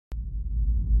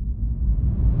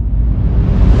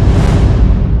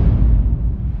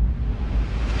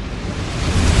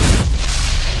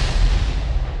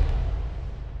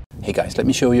Hey guys, let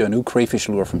me show you a new crayfish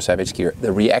lure from Savage Gear,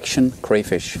 the Reaction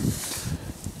Crayfish.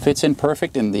 Fits in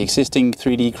perfect in the existing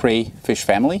 3D crayfish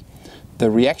family.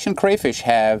 The Reaction Crayfish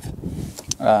have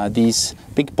these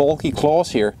big bulky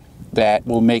claws here that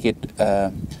will make it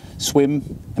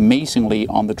swim amazingly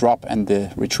on the drop and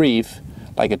the retrieve,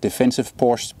 like a defensive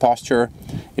posture.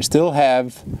 It still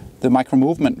have the micro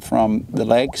movement from the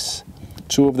legs,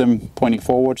 two of them pointing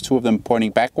forwards, two of them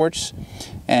pointing backwards,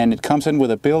 and it comes in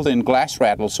with a built-in glass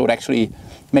rattle, so it actually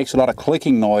makes a lot of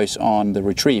clicking noise on the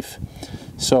retrieve.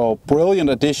 So brilliant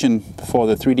addition for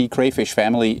the 3D crayfish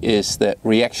family is the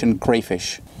Reaction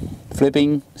Crayfish.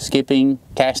 Flipping, skipping,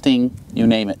 casting, you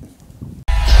name it.